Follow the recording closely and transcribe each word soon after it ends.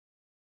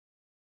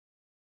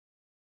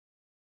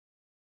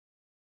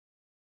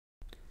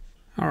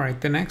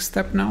Alright, the next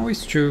step now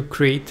is to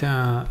create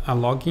a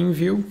login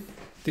view.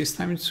 This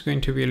time it's going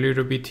to be a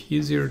little bit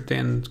easier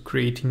than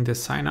creating the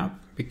sign up,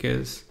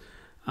 because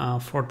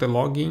for the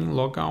login,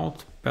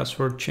 logout,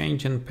 password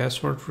change and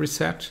password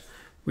reset,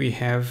 we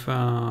have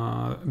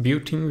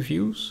built-in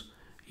views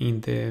in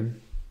the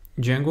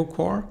Django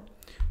core.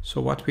 So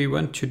what we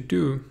want to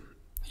do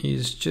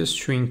is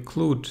just to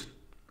include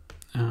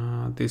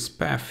this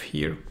path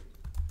here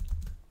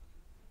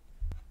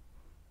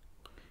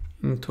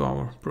into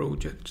our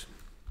project.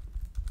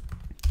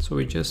 So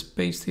we just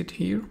paste it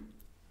here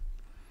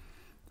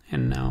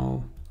and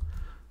now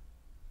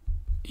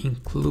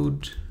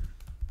import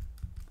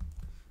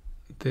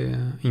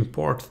the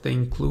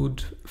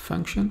include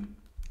function.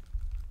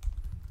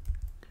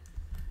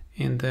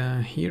 And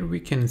here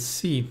we can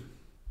see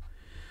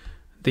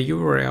the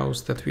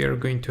URLs that we are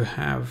going to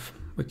have.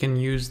 We can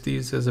use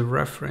these as a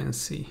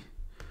reference.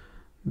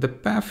 The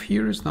path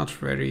here is not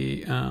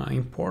very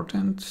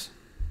important,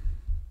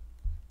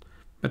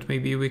 but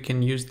maybe we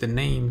can use the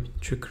name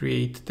to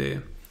create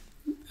the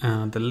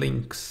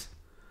links.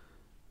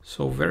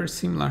 So very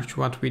similar to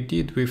what we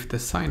did with the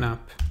sign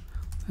up.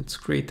 Let's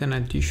create an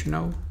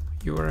additional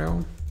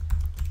URL,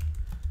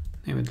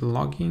 name it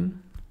login.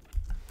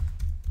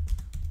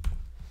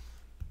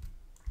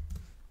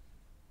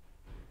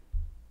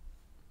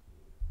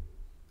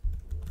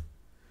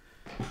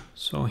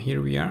 So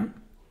here we are.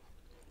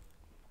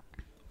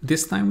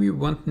 This time we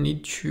won't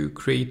need to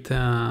create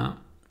a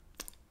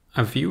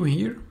view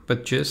here,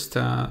 but just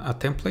a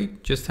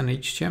template, just an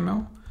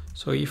HTML.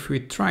 So if we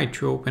try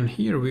to open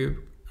here, we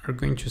are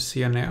going to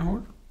see an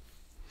error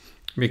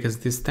because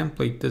this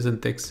template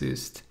doesn't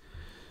exist.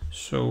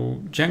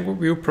 So Django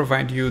will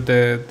provide you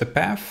the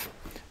path,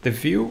 the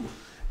view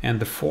and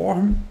the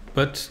form,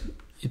 but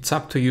it's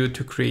up to you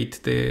to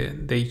create the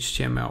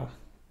HTML.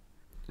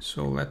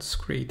 So let's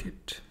create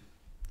it.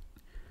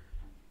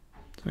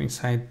 So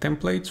inside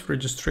templates,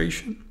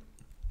 registration,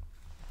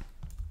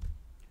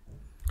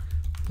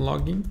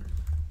 login.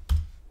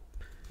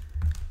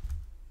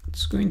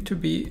 It's going to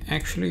be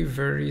actually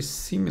very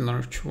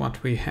similar to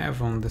what we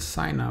have on the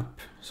sign up.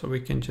 So we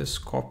can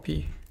just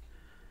copy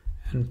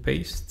and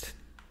paste.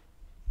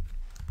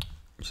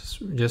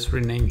 Just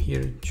rename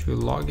here to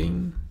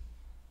login.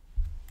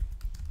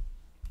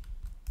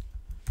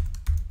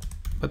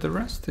 But the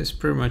rest is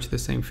pretty much the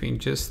same thing,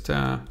 just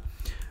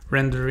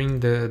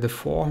rendering the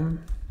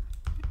form.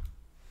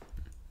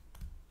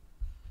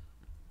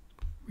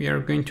 We are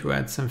going to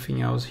add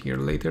something else here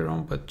later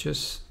on, but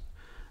just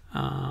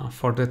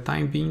for the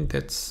time being,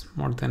 that's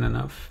more than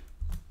enough.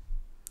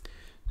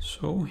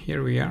 So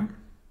here we are,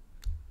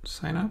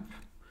 sign up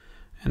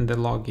and the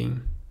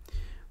login.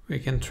 We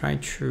can try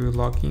to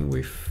log in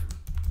with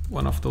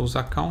one of those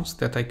accounts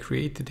that I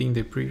created in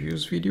the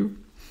previous video.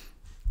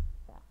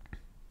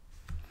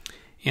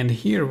 And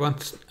here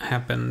what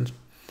happened,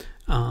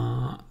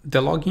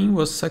 the login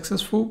was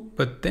successful,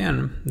 but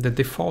then the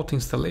default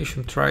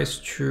installation tries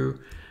to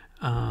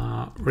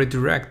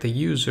redirect the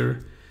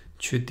user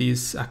to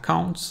this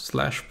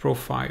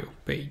account/profile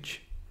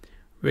page.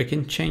 We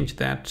can change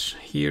that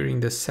here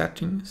in the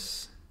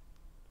settings.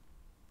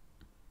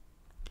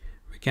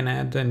 We can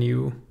add a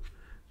new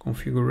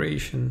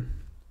configuration,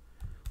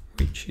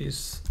 which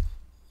is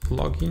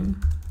login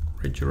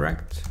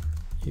redirect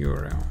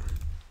URL.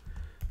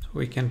 So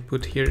we can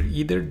put here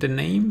either the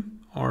name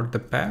or the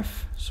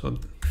path. So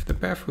if the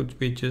path would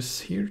be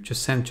just here,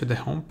 just send to the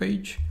home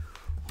page,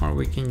 or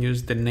we can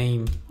use the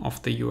name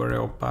of the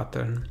URL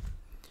pattern.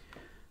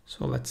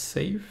 So let's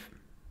save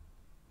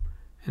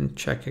and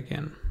check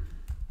again.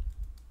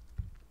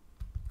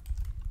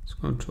 Let's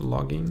go to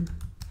login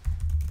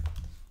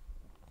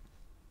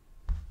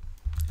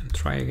and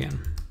try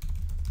again.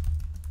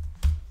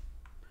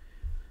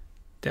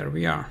 There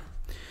we are.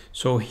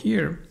 So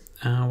here,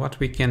 what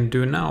we can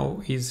do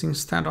now is,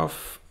 instead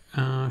of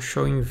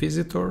showing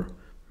visitor,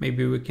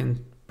 maybe we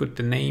can put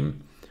the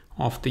name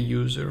of the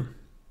user.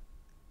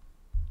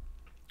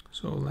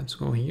 So let's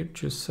go here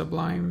to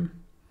Sublime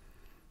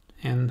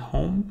and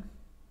home,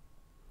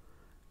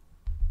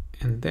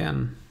 and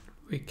then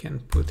we can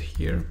put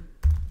here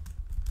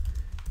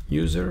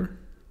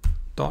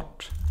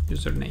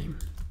user.username.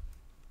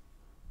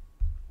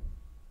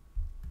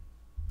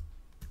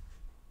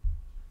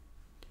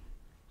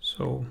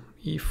 So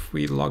if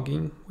we log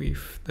in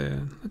with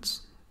the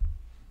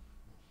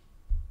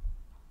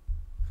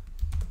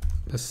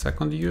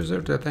second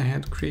user that I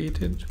had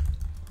created,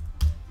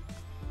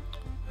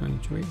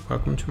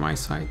 welcome to my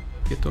site,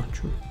 Vitor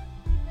 2.